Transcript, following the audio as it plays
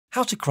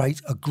How to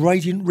create a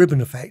gradient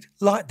ribbon effect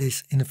like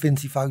this in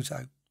Affinity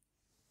Photo.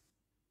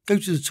 Go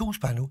to the Tools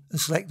panel and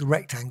select the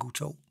Rectangle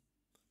tool.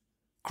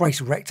 Create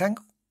a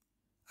rectangle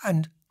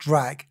and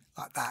drag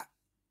like that.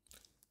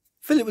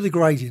 Fill it with a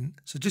gradient,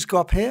 so just go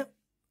up here,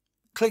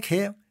 click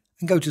here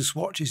and go to the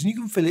swatches, and you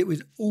can fill it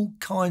with all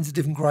kinds of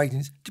different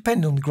gradients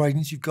depending on the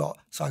gradients you've got.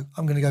 So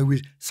I'm going to go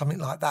with something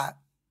like that.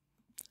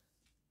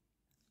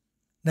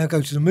 Now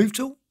go to the Move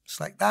tool,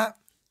 select that,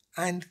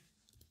 and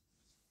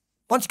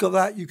once you've got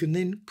that, you can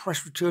then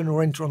press Return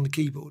or Enter on the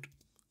keyboard,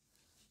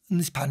 and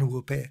this panel will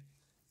appear.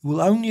 It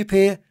will only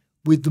appear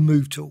with the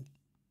Move tool.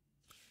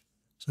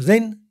 So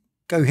then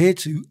go here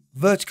to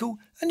Vertical,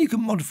 and you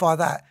can modify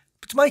that.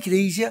 But to make it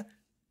easier,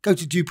 go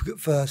to Duplicate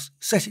first,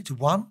 set it to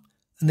 1,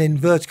 and then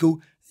Vertical,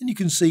 and you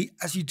can see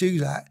as you do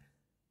that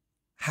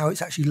how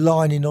it's actually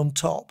lining on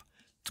top.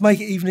 To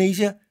make it even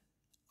easier,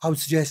 I would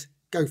suggest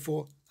go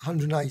for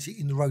 180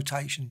 in the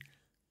rotation.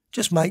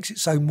 Just makes it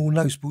so more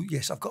noticeable.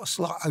 Yes, I've got a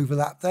slight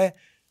overlap there.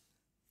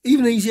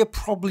 Even easier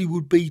probably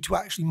would be to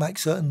actually make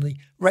certain the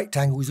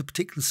rectangle is a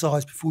particular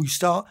size before you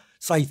start,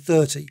 say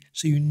 30,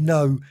 so you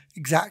know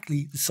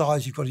exactly the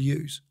size you've got to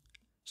use.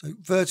 So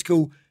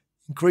Vertical,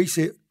 increase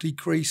it,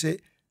 decrease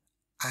it,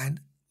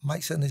 and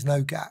make certain there's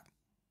no gap.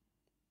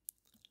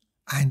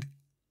 And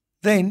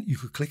then you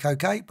could click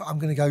OK, but I'm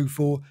going to go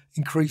for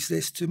increase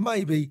this to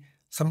maybe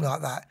something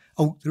like that.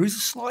 Oh, there is a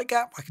slight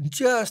gap. I can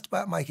just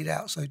about make it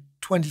out, so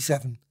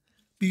 27.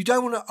 But you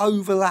don't want to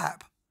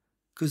overlap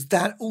because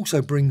that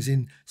also brings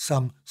in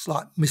some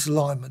slight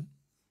misalignment.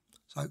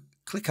 So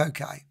click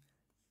OK.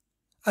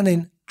 And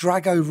then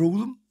drag over all of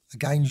them.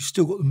 Again, you've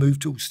still got the Move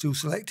tool still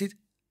selected.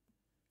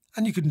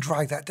 And you can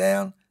drag that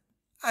down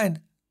and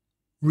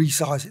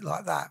resize it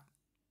like that.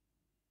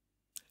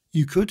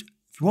 You could,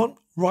 if you want,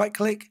 right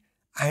click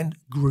and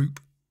group.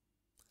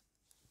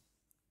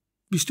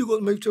 You've still got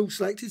the Move tool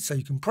selected, so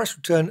you can press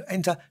Return,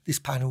 Enter. This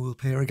panel will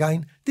appear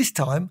again. This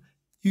time,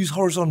 use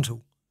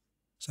horizontal.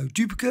 So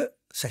duplicate,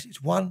 set it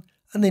to 1,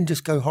 and then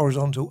just go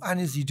horizontal. And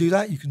as you do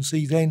that, you can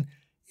see then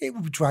it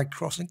will be dragged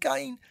across. And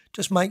again,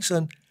 just makes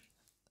an,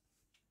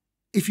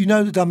 if you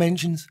know the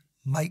dimensions,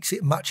 makes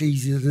it much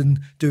easier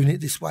than doing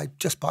it this way,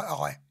 just by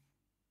eye.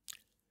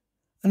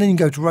 And then you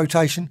can go to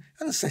rotation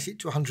and set it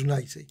to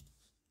 180.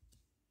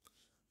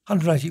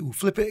 180 will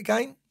flip it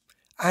again,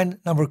 and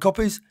number of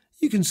copies,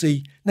 you can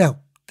see now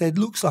there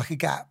looks like a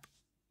gap,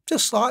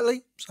 just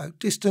slightly. So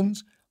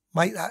distance,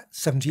 make that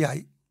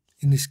 78.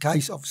 In this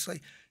case, obviously,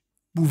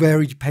 will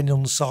vary depending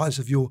on the size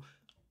of your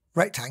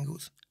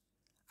rectangles.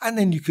 And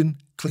then you can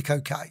click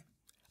OK.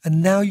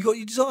 And now you've got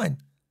your design.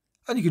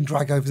 And you can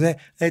drag over there.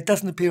 There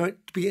doesn't appear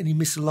to be any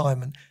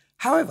misalignment.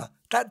 However,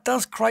 that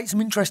does create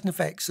some interesting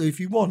effects. So if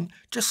you want,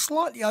 just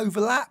slightly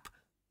overlap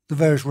the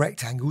various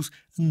rectangles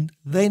and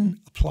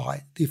then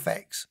apply the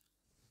effects.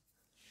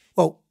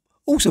 Well,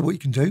 also what you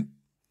can do,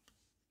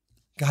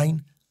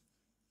 again,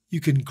 you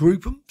can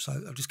group them.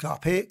 So I'll just go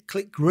up here,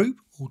 click Group,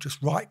 or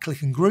just right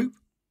click and group.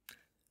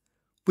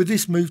 With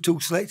this Move tool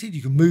selected,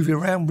 you can move it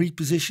around,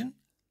 reposition.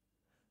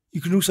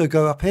 You can also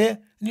go up here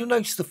and you'll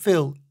notice the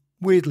fill,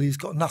 weirdly, has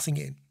got nothing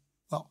in.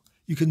 Well,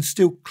 you can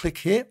still click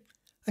here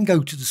and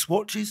go to the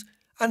swatches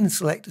and then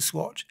select a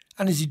swatch.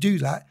 And as you do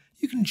that,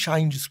 you can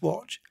change the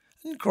swatch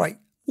and create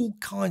all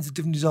kinds of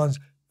different designs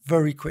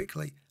very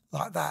quickly,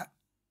 like that.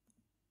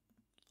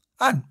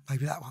 And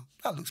maybe that one,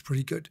 that looks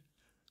pretty good.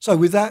 So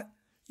with that,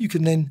 you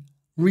can then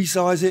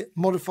resize it,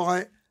 modify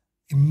it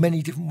in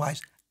many different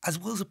ways, as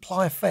well as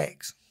apply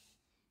effects.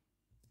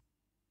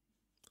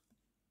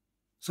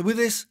 So with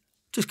this,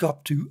 just go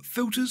up to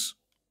Filters,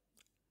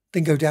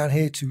 then go down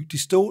here to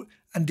Distort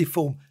and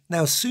Deform.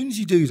 Now, as soon as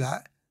you do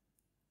that,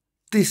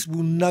 this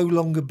will no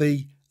longer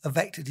be a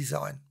vector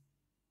design.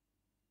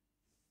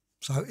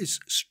 So it's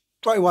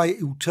straight away,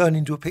 it will turn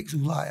into a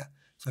pixel layer.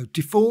 So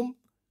Deform,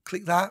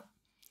 click that,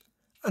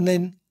 and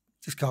then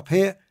just go up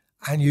here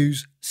and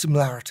use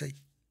Similarity.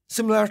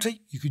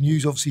 Similarity, you can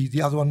use obviously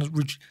the other one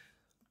that's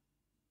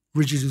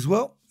rigid as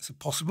well, it's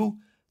possible,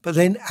 but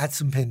then add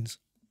some pins.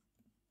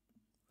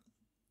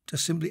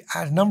 Just simply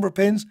add a number of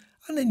pins,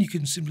 and then you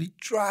can simply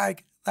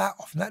drag that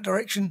off in that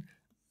direction,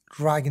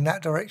 drag in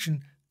that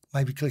direction,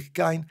 maybe click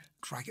again,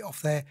 drag it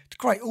off there to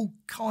create all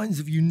kinds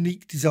of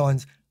unique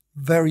designs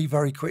very,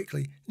 very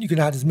quickly. And you can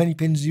add as many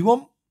pins as you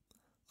want,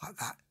 like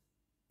that,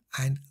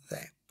 and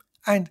there,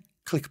 and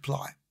click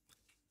Apply.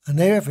 And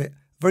there you have it,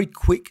 very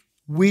quick,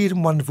 weird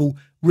and wonderful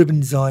ribbon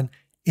design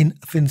in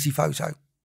Affinity Photo.